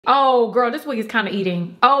Oh girl, this wig is kind of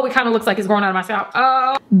eating. Oh, it kind of looks like it's growing out of my scalp.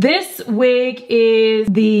 Oh. This wig is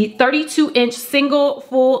the 32-inch single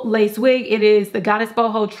full lace wig. It is the Goddess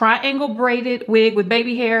Boho triangle braided wig with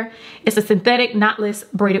baby hair. It's a synthetic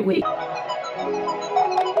knotless braided wig.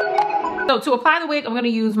 So to apply the wig, I'm gonna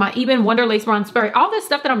use my Eben Wonder Lace Bronze Spray. All this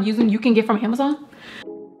stuff that I'm using, you can get from Amazon.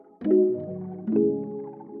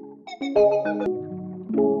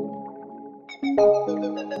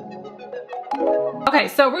 Okay,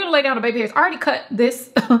 so we're gonna lay down the baby hairs. I already cut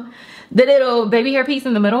this, the little baby hair piece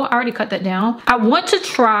in the middle. I already cut that down. I want to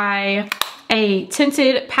try a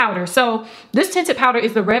tinted powder. So this tinted powder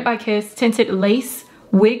is the Red by Kiss Tinted Lace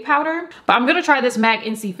Wig Powder. But I'm gonna try this MAC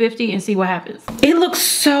NC50 and see what happens. It looks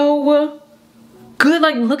so good.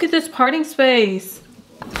 Like, look at this parting space.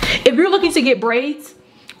 If you're looking to get braids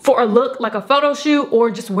for a look like a photo shoot or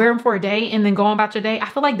just wear them for a day and then go on about your day, I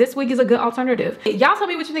feel like this wig is a good alternative. Y'all tell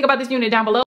me what you think about this unit down below.